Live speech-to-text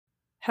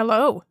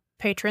Hello,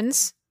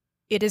 patrons.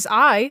 It is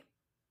I,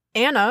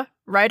 Anna,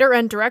 writer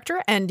and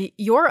director, and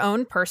your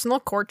own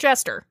personal court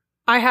jester.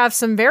 I have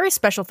some very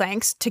special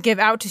thanks to give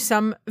out to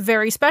some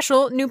very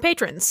special new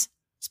patrons.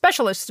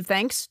 Specialist of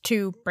thanks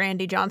to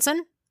Brandy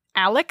Johnson,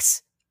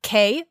 Alex,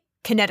 Kay,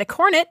 Kinetic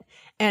Hornet,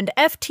 and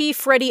FT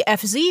Freddy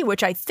FZ,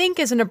 which I think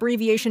is an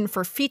abbreviation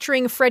for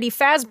featuring Freddy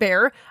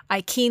Fazbear.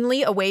 I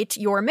keenly await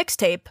your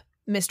mixtape,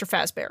 Mr.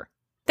 Fazbear.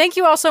 Thank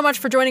you all so much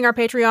for joining our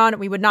Patreon.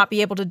 We would not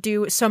be able to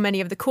do so many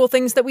of the cool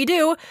things that we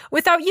do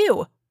without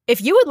you. If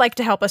you would like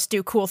to help us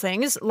do cool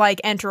things, like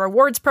enter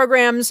awards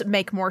programs,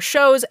 make more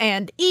shows,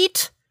 and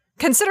eat,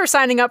 consider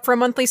signing up for a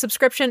monthly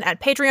subscription at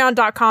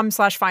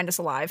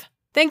patreon.com/findusalive.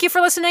 Thank you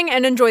for listening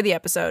and enjoy the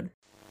episode.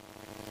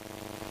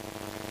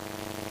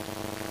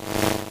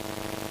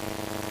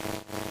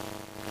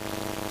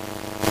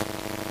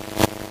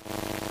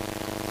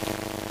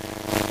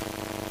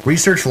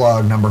 Research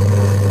log number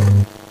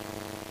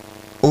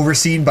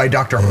overseen by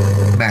Dr.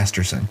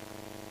 Masterson.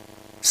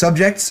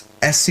 Subjects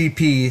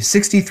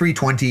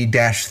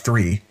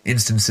SCP-6320-3,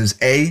 instances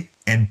A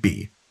and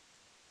B.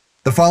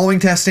 The following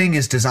testing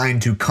is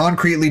designed to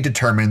concretely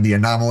determine the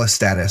anomalous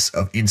status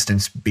of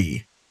Instance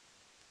B.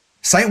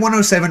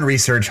 Site-107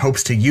 research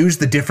hopes to use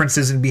the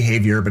differences in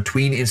behavior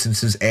between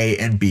instances A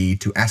and B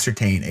to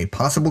ascertain a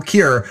possible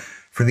cure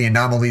for the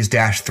anomalies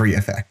 -3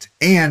 effect,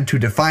 and to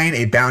define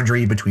a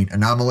boundary between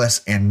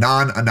anomalous and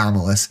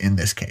non-anomalous in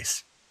this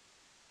case.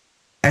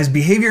 As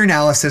behavior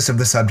analysis of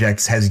the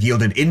subjects has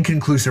yielded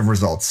inconclusive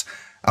results,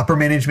 upper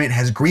management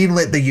has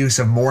greenlit the use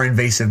of more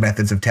invasive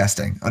methods of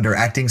testing under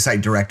Acting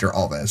Site Director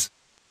Alves.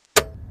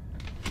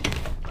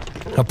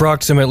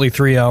 Approximately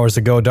 3 hours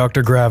ago,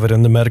 Dr. Gravitt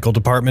and the medical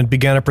department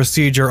began a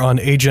procedure on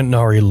Agent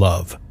Nari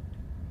Love.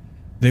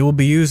 They will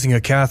be using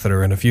a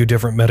catheter and a few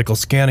different medical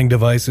scanning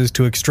devices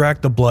to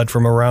extract the blood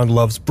from around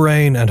Love's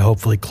brain and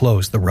hopefully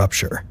close the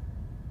rupture.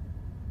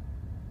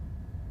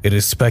 It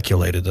is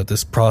speculated that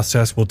this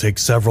process will take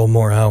several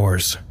more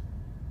hours.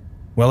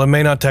 While it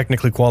may not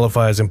technically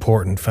qualify as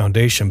important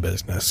Foundation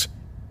business,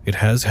 it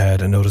has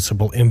had a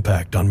noticeable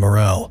impact on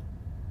morale.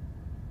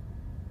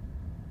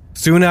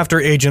 Soon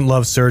after Agent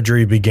Love's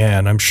surgery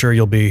began, I'm sure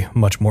you'll be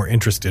much more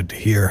interested to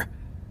hear.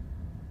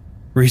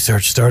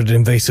 Research started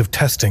invasive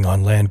testing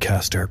on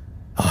Lancaster.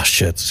 I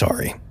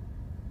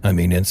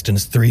mean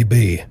Instance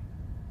 3B.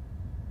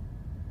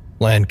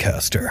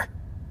 Lancaster.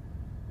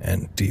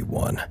 And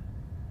D1.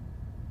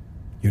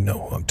 You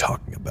know who I'm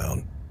talking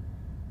about.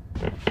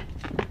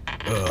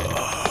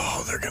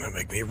 Oh, they're gonna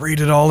make me read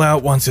it all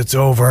out once it's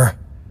over.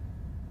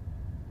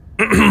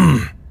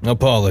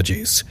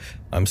 Apologies.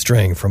 I'm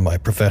straying from my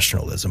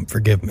professionalism,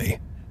 forgive me.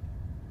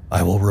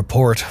 I will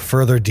report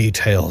further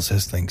details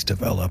as things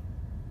develop.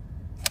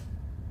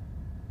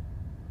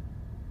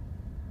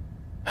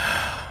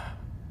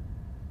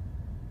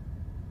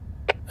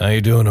 How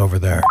you doing over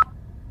there?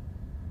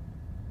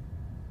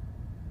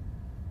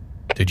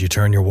 Did you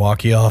turn your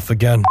walkie off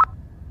again?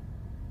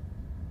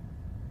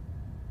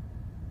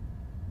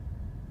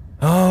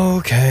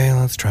 Okay,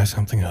 let's try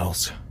something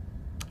else.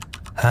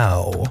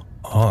 How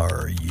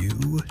are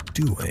you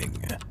doing?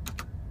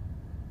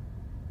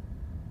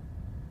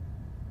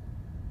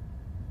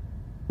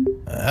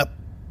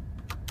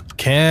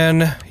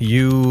 Can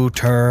you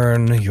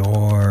turn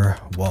your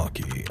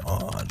walkie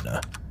on?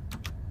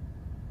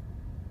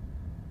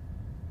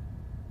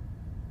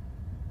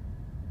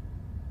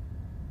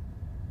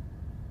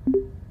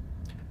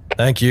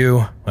 Thank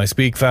you. I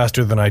speak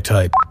faster than I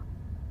type.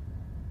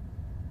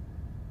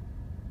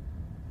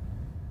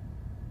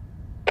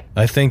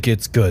 I think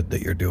it's good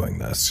that you're doing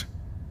this.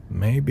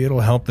 Maybe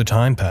it'll help the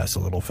time pass a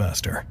little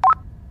faster.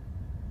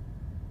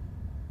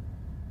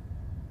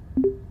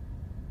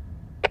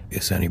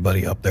 Is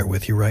anybody up there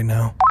with you right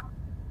now?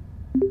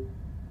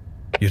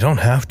 You don't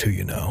have to,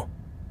 you know.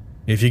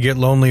 If you get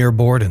lonely or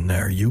bored in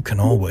there, you can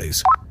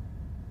always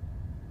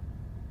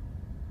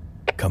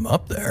come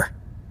up there.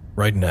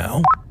 Right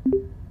now.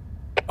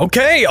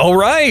 Okay,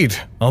 alright.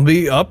 I'll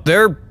be up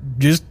there.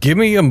 Just give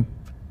me a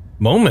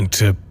moment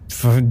to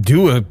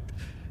do a...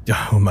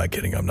 Who am I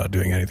kidding? I'm not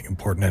doing anything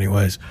important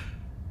anyways.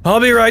 I'll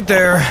be right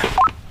there.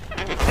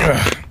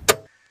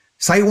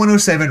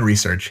 Site-107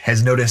 research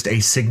has noticed a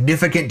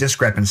significant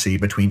discrepancy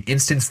between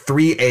Instance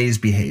 3A's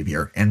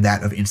behavior and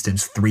that of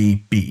Instance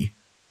 3B.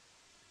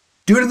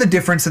 Due to the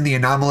difference in the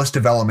anomalous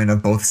development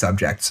of both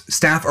subjects,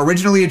 staff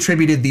originally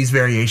attributed these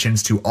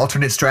variations to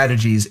alternate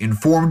strategies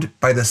informed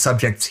by the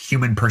subjects'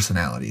 human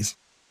personalities.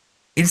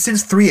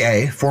 Instance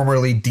 3A,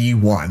 formerly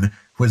D1,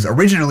 was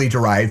originally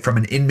derived from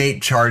an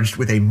inmate charged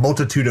with a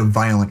multitude of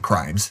violent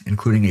crimes,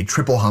 including a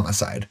triple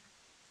homicide.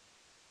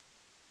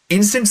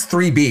 Instance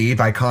 3B,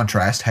 by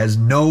contrast, has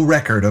no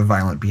record of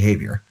violent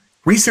behavior.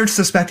 Research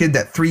suspected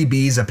that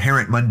 3B's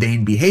apparent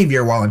mundane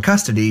behavior while in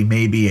custody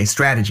may be a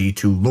strategy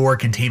to lure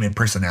containment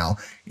personnel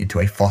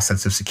into a false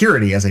sense of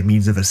security as a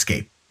means of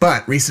escape,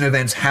 but recent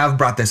events have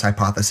brought this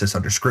hypothesis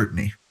under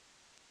scrutiny.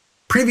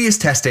 Previous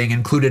testing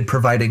included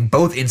providing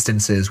both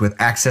instances with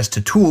access to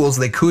tools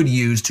they could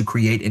use to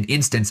create an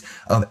instance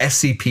of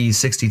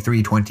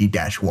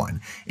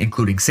SCP-6320-1,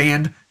 including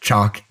sand,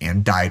 chalk,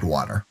 and dyed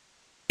water.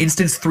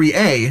 Instance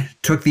 3A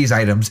took these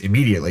items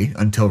immediately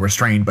until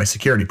restrained by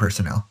security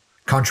personnel.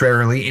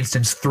 Contrarily,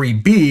 Instance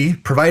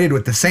 3B, provided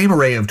with the same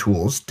array of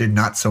tools, did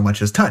not so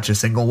much as touch a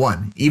single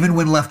one, even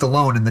when left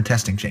alone in the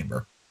testing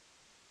chamber.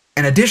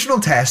 An additional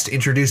test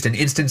introduced an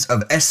instance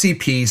of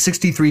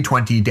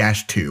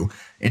SCP-6320-2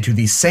 into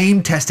the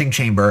same testing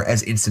chamber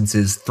as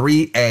instances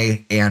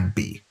 3A and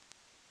B.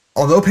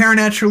 Although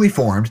paranaturally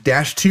formed,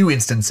 -2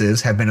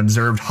 instances have been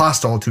observed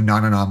hostile to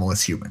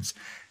non-anomalous humans.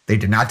 They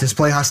did not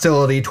display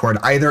hostility toward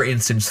either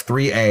instance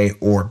 3A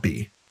or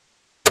B.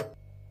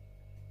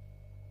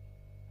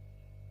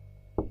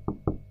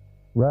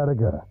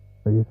 Radiga,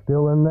 are you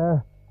still in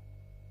there?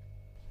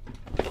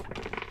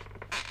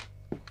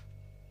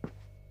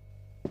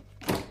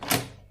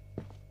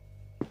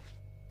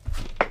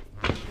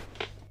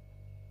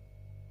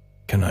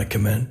 Can I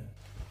come in?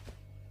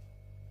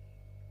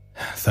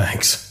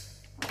 Thanks.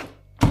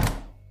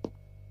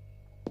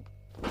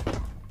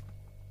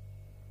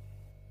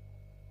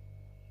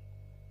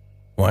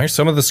 Why are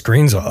some of the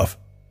screens off?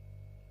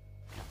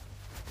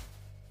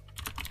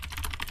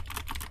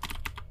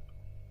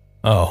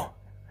 Oh,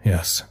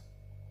 yes.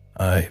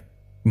 I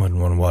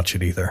wouldn't want to watch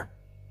it either.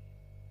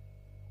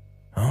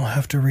 I'll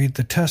have to read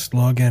the test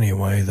log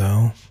anyway,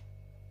 though.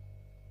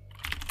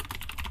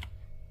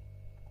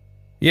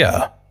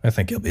 Yeah, I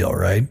think he'll be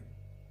alright.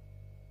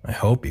 I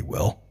hope he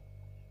will.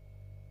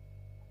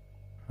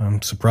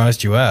 I'm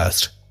surprised you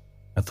asked.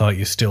 I thought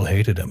you still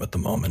hated him at the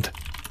moment.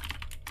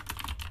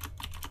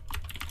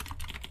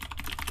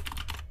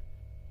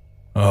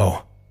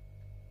 Oh.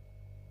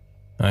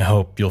 I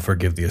hope you'll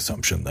forgive the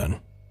assumption then.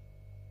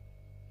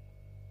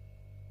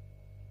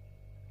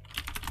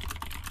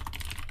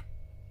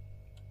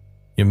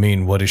 You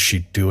mean, what is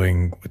she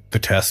doing with the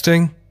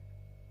testing?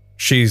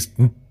 She's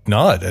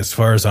not, as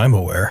far as I'm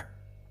aware.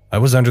 I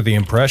was under the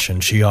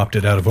impression she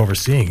opted out of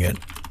overseeing it.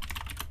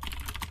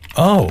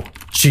 Oh,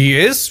 she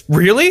is?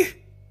 Really?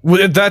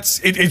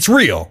 It's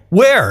real.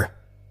 Where?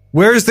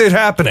 Where is it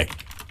happening?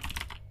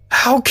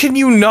 How can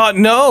you not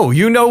know?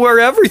 You know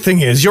where everything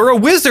is. You're a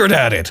wizard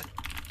at it.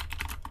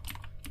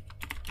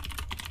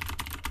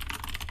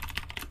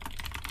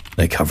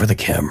 They cover the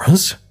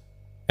cameras?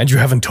 And you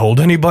haven't told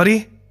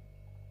anybody?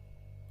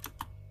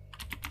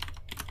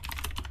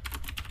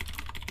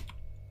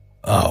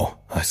 Oh,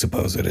 I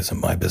suppose it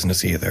isn't my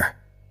business either.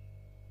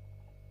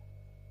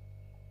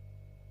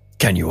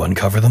 Can you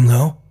uncover them,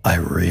 though? I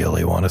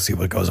really want to see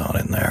what goes on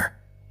in there.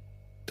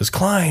 Does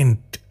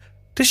Klein...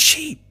 Does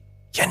she...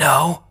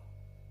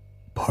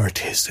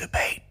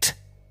 participate?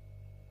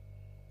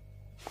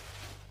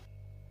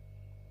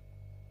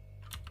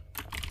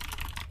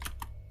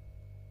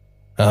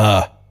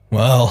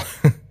 Well...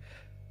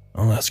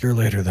 I'll ask her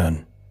later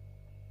then.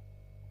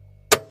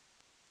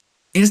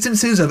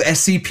 Instances of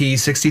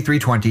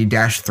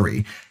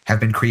SCP-6320-3 have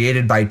been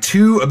created by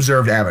 2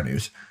 observed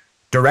avenues: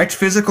 direct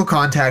physical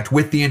contact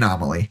with the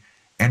anomaly,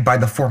 and by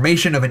the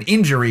formation of an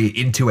injury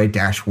into a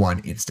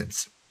 -1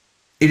 instance.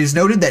 It is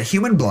noted that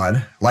human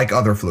blood, like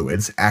other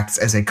fluids, acts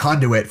as a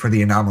conduit for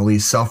the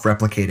anomaly's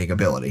self-replicating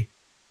ability.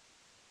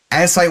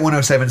 As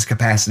Site-107's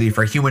capacity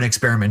for human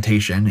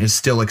experimentation is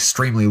still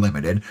extremely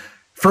limited,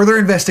 further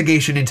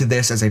investigation into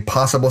this as a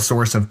possible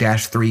source of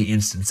 -3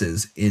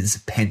 instances is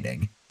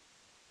pending.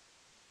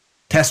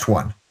 Test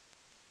 1.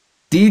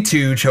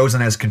 D2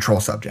 chosen as control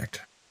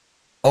subject.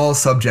 All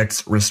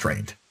subjects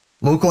restrained.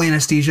 Local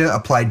anesthesia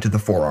applied to the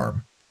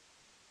forearm.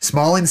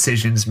 Small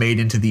incisions made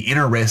into the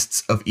inner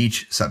wrists of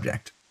each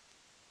subject.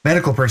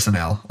 Medical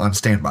personnel on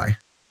standby.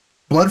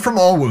 Blood from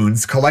all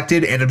wounds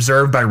collected and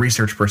observed by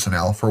research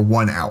personnel for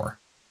 1 hour.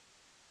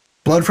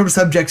 Blood from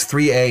subjects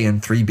 3A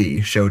and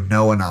 3B showed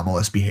no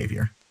anomalous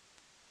behavior.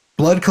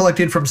 Blood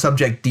collected from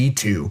subject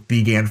D2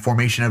 began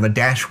formation of a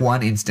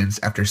 -1 instance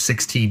after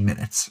 16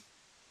 minutes.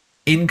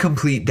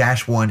 Incomplete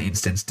 -1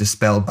 instance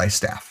dispelled by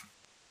staff.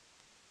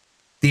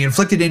 The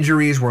inflicted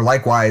injuries were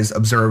likewise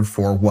observed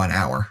for 1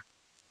 hour.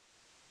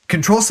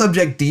 Control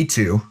subject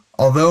D2,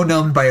 although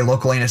numbed by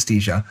local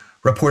anesthesia,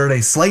 reported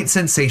a slight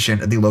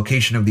sensation at the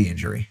location of the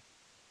injury.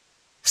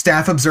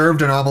 Staff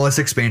observed anomalous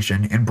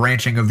expansion and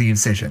branching of the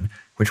incision,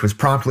 which was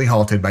promptly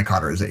halted by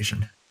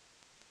cauterization.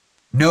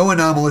 No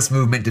anomalous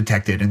movement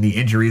detected in the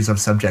injuries of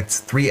subjects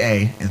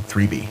 3A and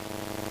 3B.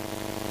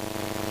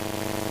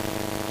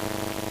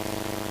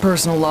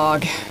 Personal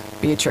log,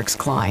 Beatrix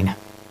Klein.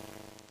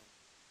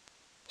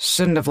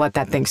 Shouldn't have let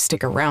that thing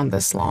stick around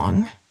this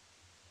long.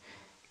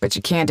 But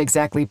you can't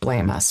exactly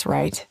blame us,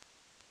 right?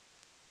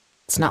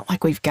 It's not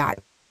like we've got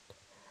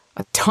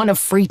a ton of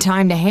free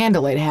time to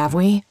handle it, have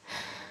we?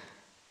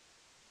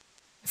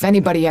 If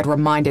anybody had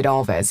reminded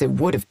Alves, it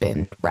would have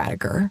been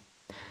Radiger.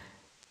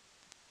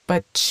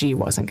 But she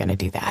wasn't gonna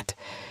do that.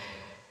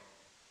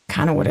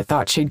 Kinda would have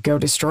thought she'd go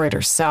destroy it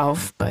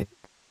herself, but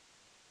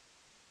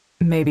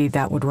maybe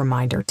that would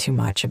remind her too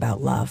much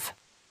about love.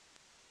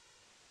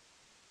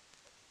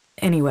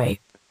 Anyway,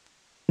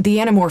 The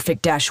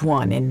anamorphic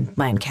 -1 in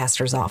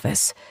Lancaster's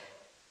office.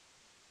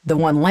 The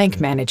one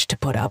Lank managed to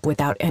put up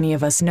without any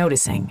of us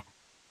noticing.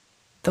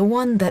 The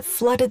one that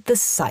flooded the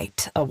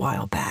site a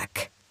while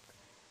back.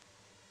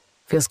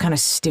 Feels kind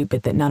of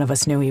stupid that none of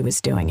us knew he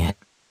was doing it.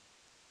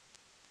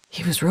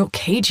 He was real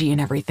cagey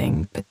and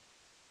everything, but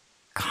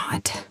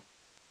God.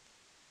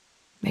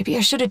 Maybe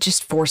I should have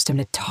just forced him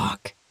to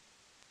talk.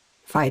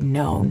 If I had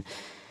known.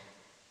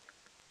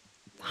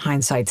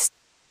 Hindsight's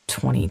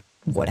 20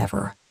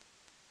 whatever.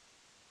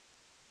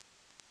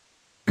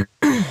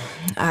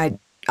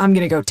 I'm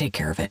gonna go take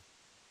care of it.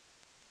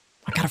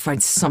 I gotta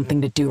find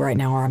something to do right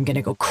now or I'm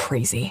gonna go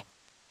crazy.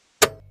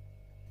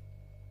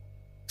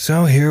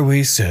 So here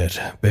we sit,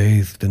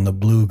 bathed in the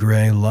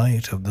blue-gray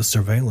light of the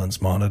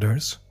surveillance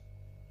monitors,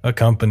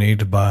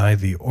 accompanied by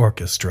the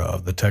orchestra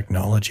of the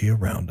technology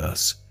around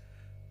us.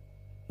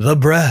 The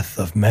breath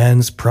of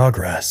man's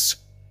progress,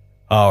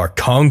 our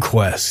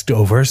conquest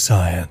over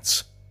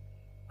science.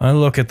 I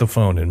look at the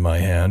phone in my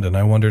hand and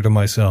I wonder to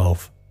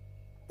myself,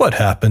 what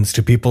happens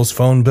to people's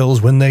phone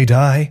bills when they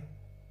die?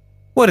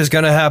 What is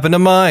going to happen to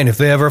mine if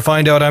they ever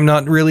find out I'm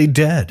not really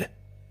dead?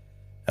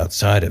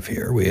 Outside of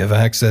here, we have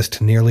access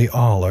to nearly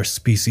all our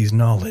species'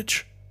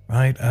 knowledge,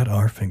 right at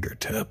our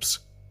fingertips.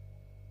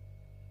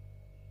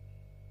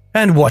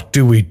 And what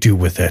do we do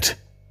with it?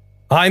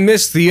 I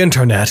miss the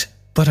internet,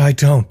 but I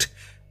don't.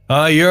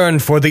 I yearn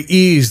for the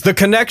ease, the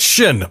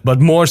connection,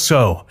 but more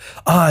so,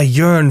 I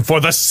yearn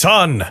for the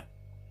sun,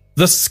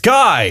 the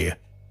sky,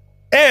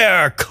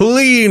 air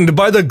cleaned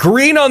by the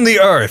green on the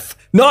earth,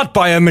 not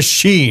by a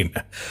machine.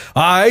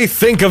 I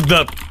think of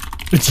the...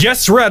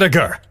 Yes,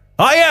 Radiger,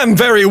 I am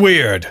very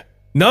weird.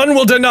 None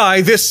will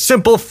deny this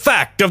simple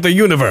fact of the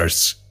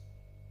universe.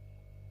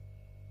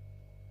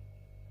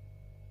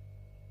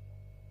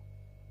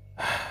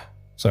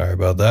 Sorry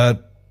about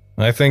that.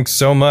 I think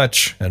so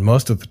much, and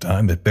most of the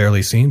time it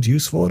barely seems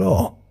useful at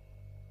all.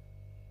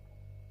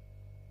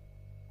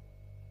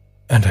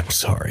 And I'm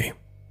sorry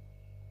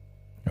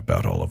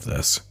about all of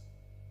this.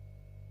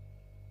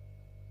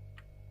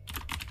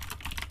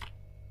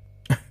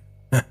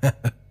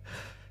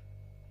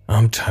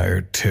 I'm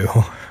tired too.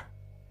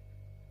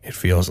 It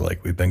feels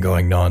like we've been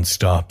going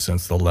non-stop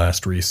since the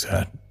last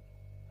reset.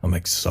 I'm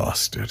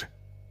exhausted.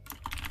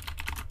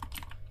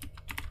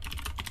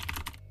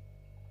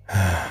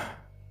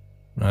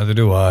 Neither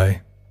do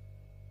I.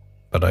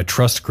 But I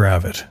trust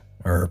Gravit,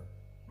 or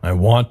I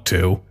want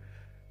to.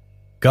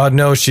 God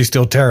knows she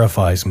still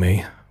terrifies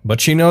me,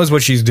 but she knows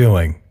what she's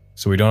doing,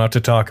 so we don't have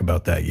to talk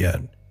about that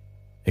yet.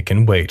 It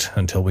can wait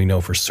until we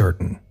know for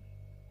certain.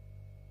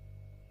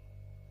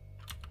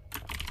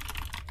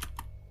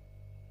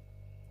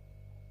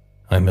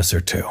 I miss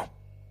her too.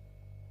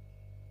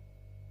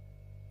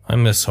 I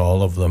miss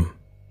all of them.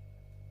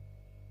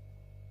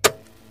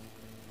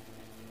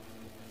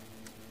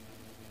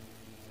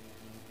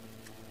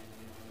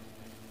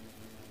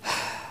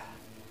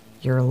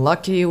 You're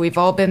lucky we've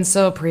all been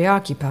so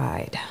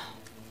preoccupied.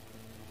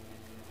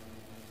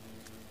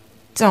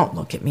 Don't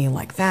look at me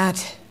like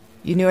that.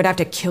 You knew I'd have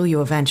to kill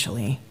you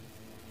eventually.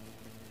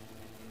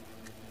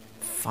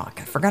 Fuck,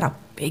 I forgot how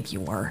big you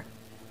were.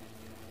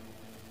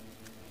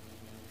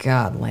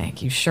 God,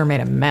 Lank, you sure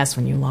made a mess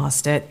when you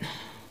lost it.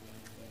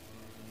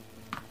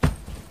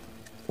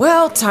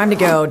 Well, time to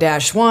go,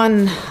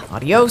 -1.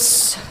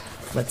 Adios.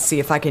 Let's see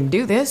if I can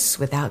do this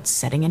without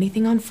setting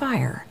anything on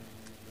fire.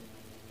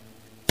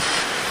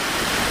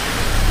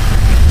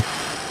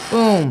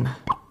 Boom.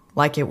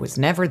 Like it was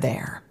never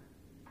there.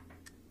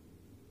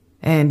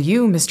 And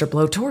you, Mr.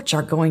 Blowtorch,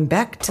 are going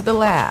back to the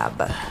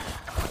lab.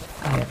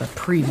 I have a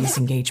previous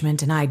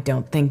engagement, and I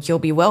don't think you'll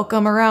be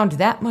welcome around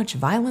that much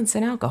violence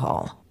and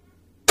alcohol.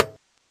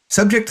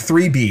 Subject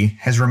 3B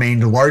has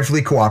remained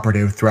largely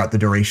cooperative throughout the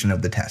duration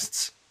of the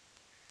tests.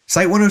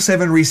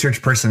 Site-107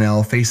 research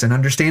personnel face an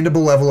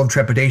understandable level of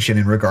trepidation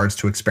in regards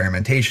to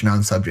experimentation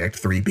on Subject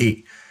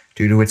 3B,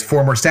 due to its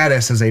former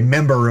status as a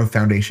member of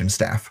Foundation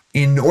staff.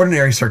 In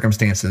ordinary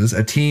circumstances,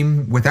 a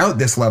team without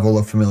this level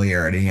of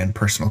familiarity and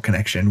personal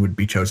connection would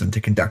be chosen to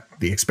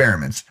conduct the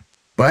experiments.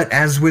 But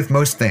as with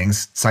most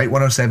things,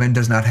 Site-107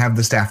 does not have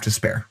the staff to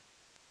spare.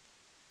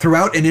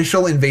 Throughout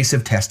initial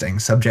invasive testing,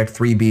 Subject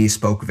 3B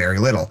spoke very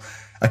little,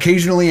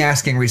 occasionally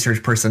asking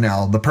research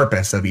personnel the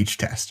purpose of each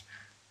test.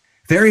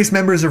 Various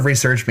members of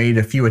research made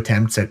a few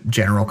attempts at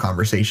general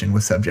conversation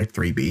with Subject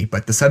 3B,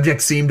 but the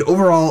subject seemed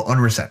overall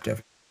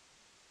unreceptive.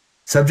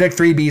 Subject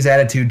 3B's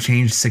attitude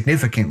changed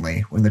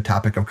significantly when the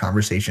topic of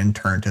conversation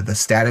turned to the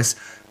status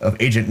of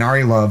Agent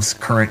Nari Love's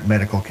current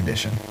medical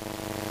condition.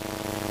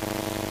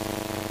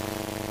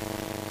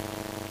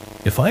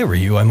 If I were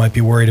you, I might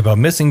be worried about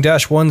missing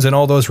 -1s in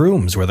all those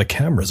rooms where the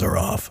cameras are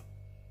off.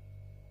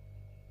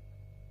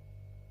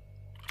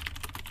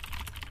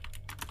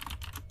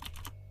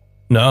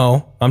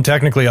 No, I'm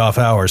technically off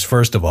hours,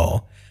 first of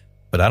all,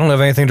 but I don't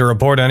have anything to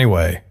report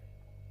anyway.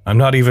 I'm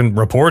not even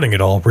reporting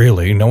it all,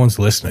 really. No one's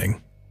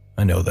listening.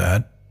 I know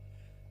that.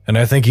 And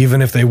I think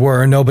even if they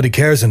were, nobody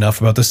cares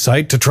enough about the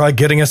site to try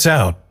getting us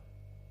out.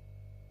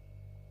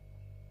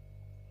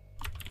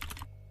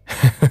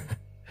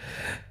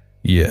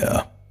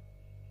 Yeah.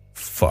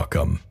 Fuck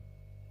 'em.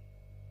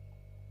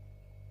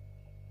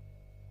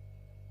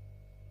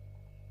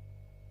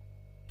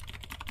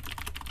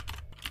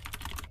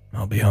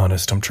 I'll be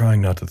honest, I'm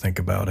trying not to think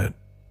about it.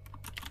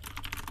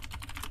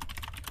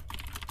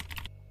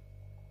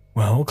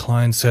 Well,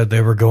 Klein said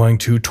they were going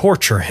to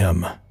torture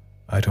him.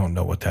 I don't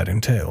know what that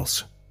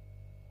entails.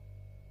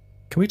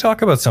 Can we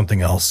talk about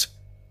something else?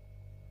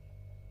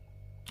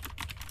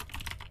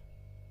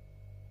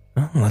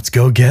 Well, let's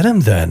go get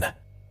him then.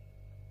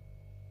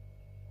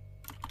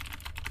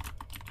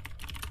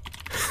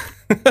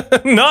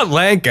 Not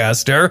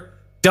Lancaster.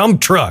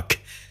 Dump truck.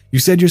 You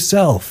said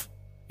yourself.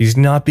 He's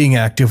not being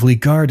actively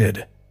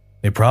guarded.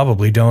 They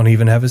probably don't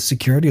even have his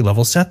security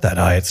level set that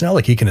high. It's not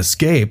like he can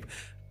escape.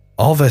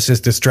 Alves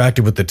is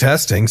distracted with the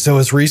testing, so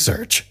is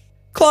research.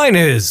 Klein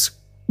is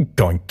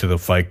going to the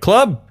Fight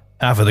Club.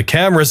 Half of the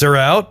cameras are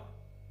out.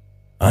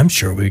 I'm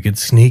sure we could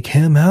sneak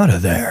him out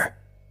of there,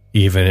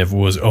 even if it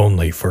was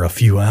only for a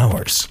few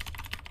hours.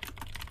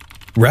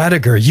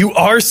 Radiger, you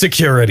are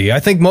security. I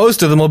think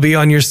most of them will be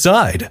on your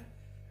side.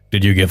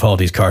 Did you give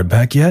Haldy's card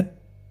back yet?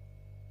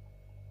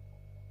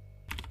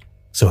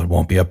 So it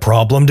won't be a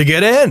problem to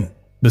get in.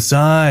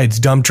 Besides,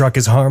 dump truck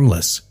is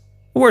harmless.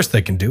 The worst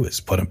they can do is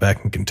put him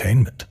back in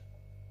containment.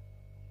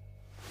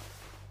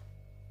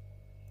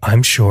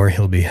 I'm sure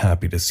he'll be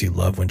happy to see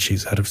Love when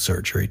she's out of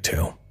surgery,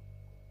 too.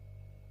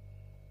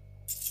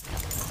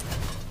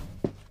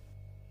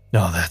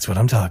 No, that's what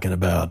I'm talking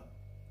about.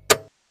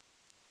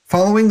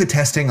 Following the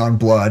testing on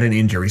blood and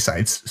injury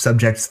sites,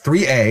 subjects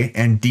 3A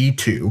and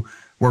D2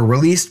 were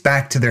released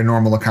back to their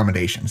normal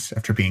accommodations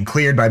after being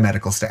cleared by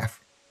medical staff.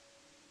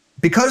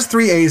 Because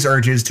 3A's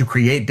urges to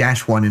create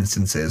 -1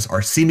 instances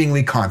are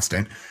seemingly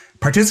constant,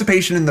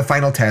 participation in the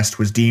final test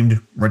was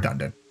deemed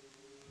redundant.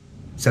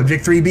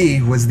 Subject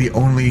 3B was the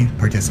only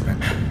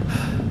participant.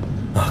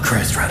 Oh,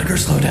 Christ, Radiger,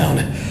 slow down.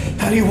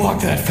 How do you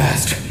walk that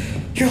fast?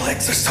 Your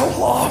legs are so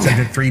long.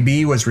 Subject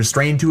 3B was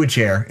restrained to a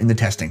chair in the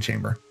testing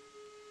chamber.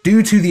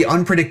 Due to the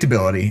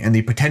unpredictability and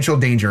the potential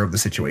danger of the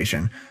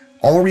situation,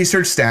 all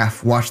research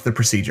staff watched the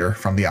procedure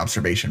from the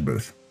observation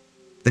booth.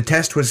 The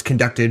test was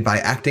conducted by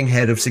Acting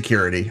Head of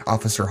Security,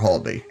 Officer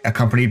Haldy,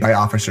 accompanied by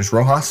Officers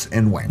Rojas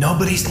and Wen.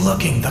 Nobody's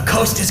looking. The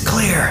coast is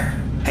clear.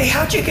 Hey,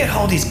 how'd you get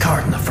Haldy's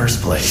card in the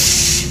first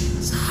place?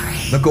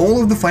 The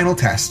goal of the final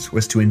test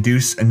was to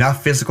induce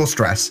enough physical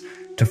stress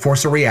to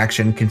force a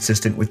reaction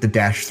consistent with the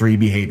 -3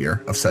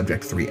 behavior of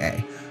Subject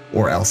 3A,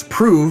 or else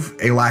prove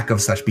a lack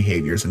of such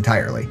behaviors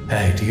entirely.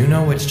 Hey, do you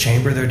know which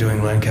chamber they're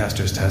doing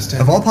Lancaster's test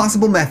in? Of all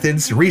possible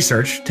methods,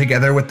 research,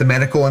 together with the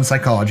medical and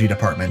psychology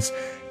departments,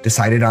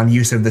 decided on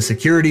use of the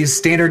security's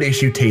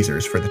standard-issue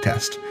tasers for the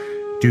test,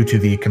 due to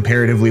the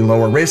comparatively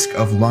lower risk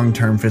of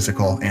long-term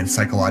physical and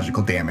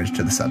psychological damage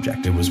to the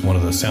subject. It was one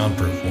of the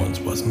soundproof ones,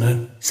 wasn't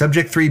it?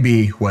 Subject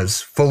 3B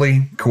was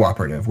fully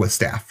cooperative with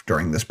staff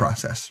during this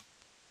process.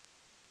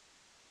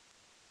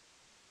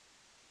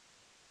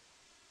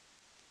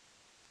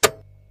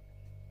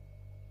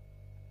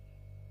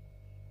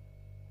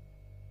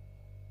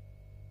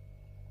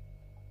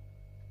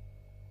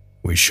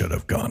 We should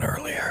have gone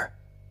earlier.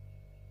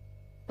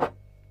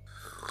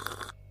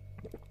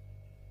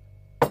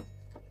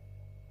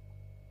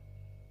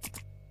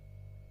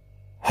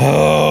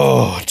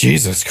 Oh,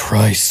 Jesus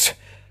Christ.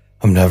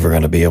 I'm never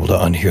going to be able to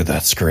unhear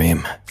that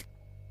scream.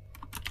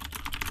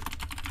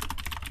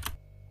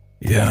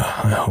 Yeah,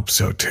 I hope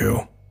so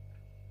too.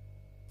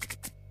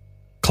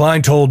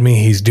 Klein told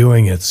me he's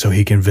doing it so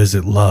he can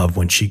visit Love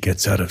when she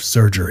gets out of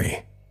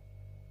surgery.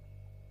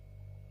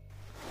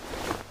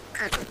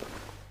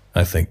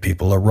 I think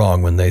people are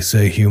wrong when they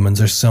say humans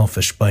are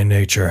selfish by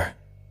nature.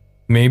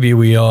 Maybe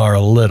we are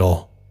a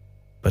little,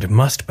 but it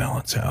must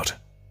balance out.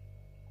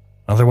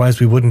 Otherwise,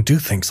 we wouldn't do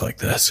things like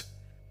this.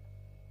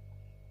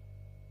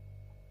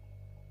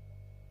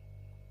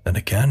 Then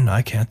again,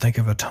 I can't think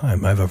of a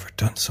time I've ever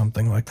done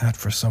something like that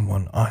for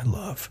someone I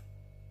love.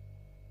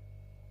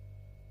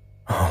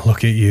 Oh,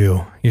 look at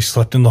you. You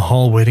slept in the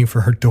hall waiting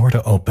for her door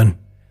to open.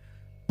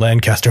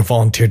 Lancaster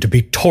volunteered to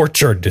be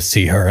tortured to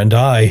see her, and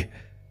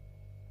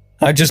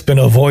I've just been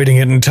avoiding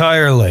it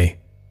entirely.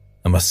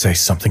 That must say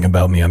something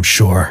about me, I'm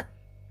sure.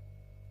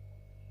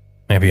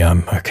 Maybe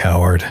I'm a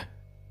coward.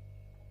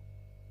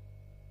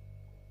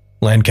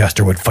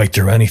 Lancaster would fight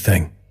through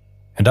anything,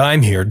 and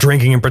I'm here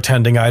drinking and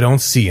pretending I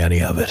don't see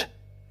any of it.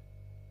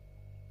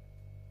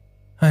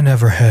 I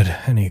never had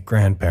any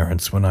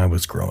grandparents when I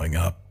was growing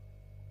up.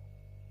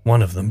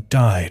 One of them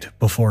died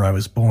before I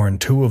was born,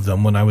 2 of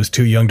them when I was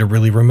too young to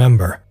really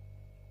remember.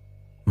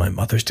 My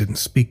mothers didn't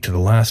speak to the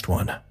last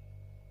one.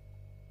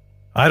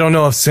 I don't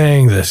know if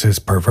saying this is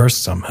perverse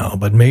somehow,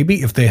 but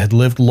maybe if they had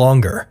lived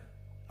longer,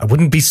 I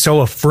wouldn't be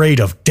so afraid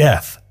of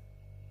death.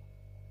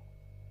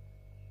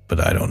 But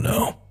I don't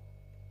know.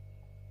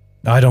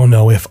 I don't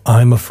know if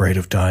I'm afraid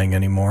of dying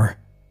anymore.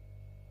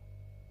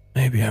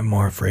 Maybe I'm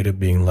more afraid of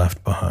being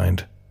left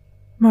behind.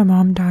 My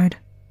mom died.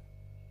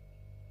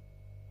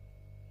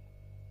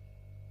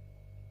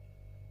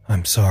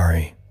 I'm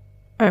sorry.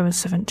 I was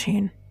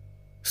 17.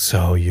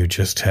 So you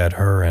just had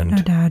her and...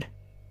 No dad.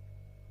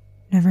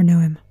 Never knew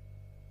him.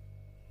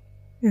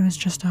 It was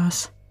just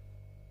us.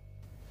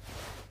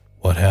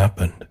 What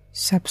happened?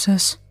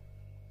 Sepsis.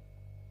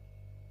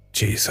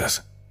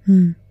 Jesus.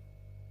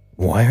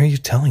 Why are you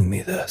telling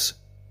me this?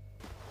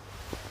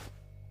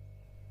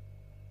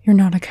 You're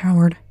not a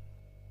coward.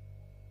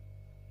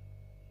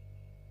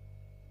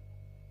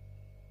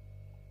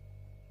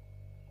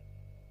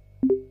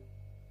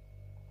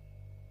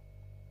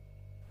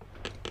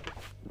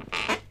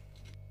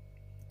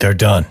 They're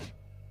done.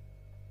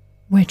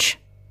 Which?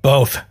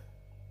 Both.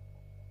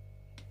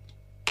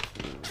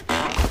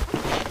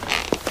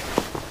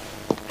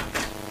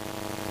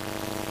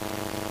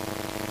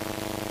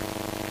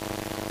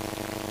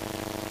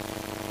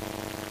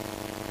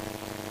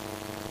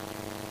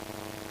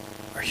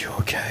 Are you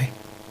okay?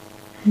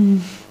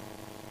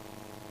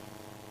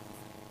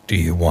 Do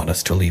you want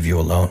us to leave you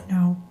alone?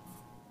 No.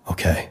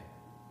 Okay.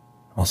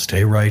 I'll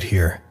stay right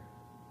here.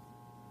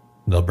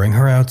 They'll bring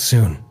her out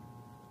soon.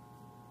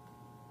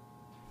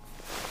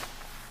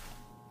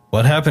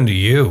 What happened to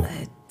you?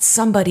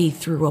 Somebody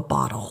threw a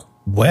bottle.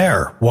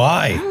 Where?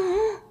 Why?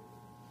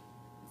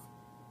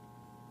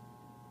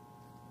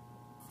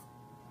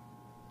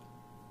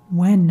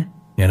 When?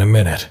 In a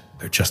minute.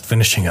 They're just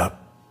finishing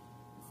up.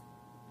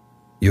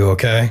 You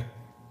okay?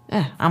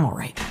 I'm all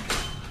right.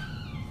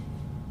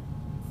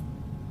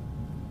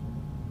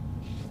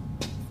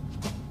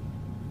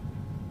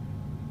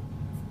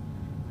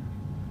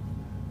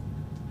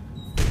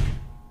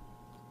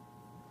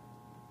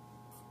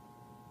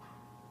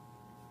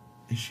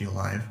 Is she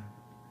alive?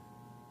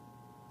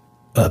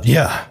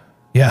 Yeah.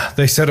 Yeah,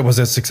 they said it was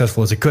as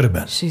successful as it could have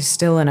been. She's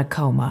still in a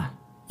coma.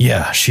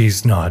 Yeah,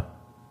 she's not,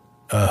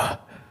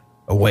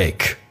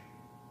 awake.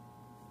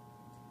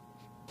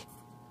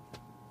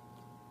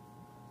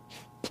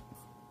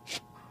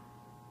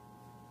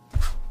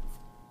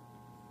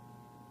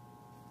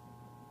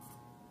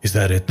 Is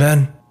that it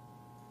then?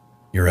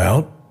 You're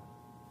out?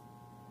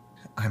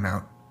 I'm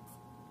out.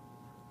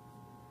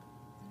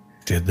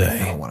 Did I they?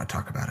 don't want to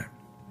talk about it.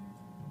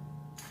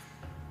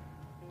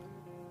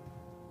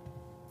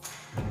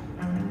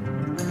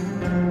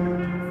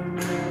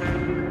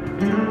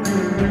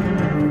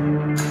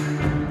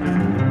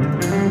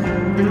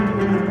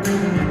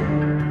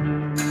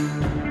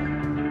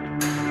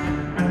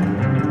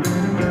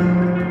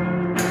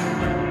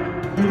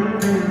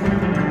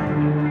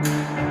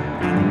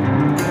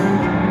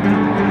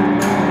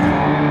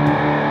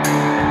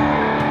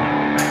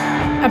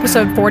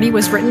 Episode 40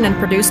 was written and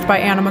produced by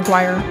Anna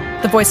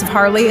McGuire. The voice of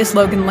Harley is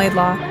Logan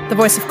Laidlaw. The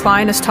voice of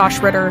Klein is Tosh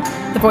Ritter.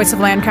 The voice of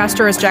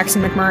Lancaster is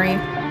Jackson McMurray.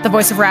 The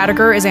voice of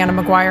Radiger is Anna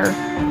McGuire.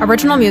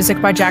 Original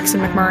music by Jackson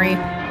McMurray.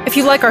 If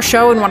you like our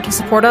show and want to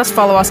support us,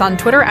 follow us on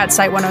Twitter at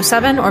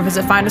Site107 or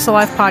visit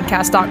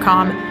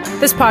findusalive.podcast.com.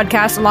 This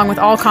podcast, along with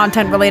all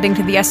content relating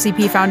to the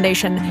SCP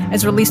Foundation,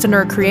 is released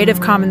under a Creative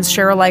Commons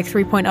Share-alike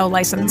 3.0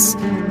 license.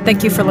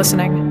 Thank you for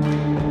listening.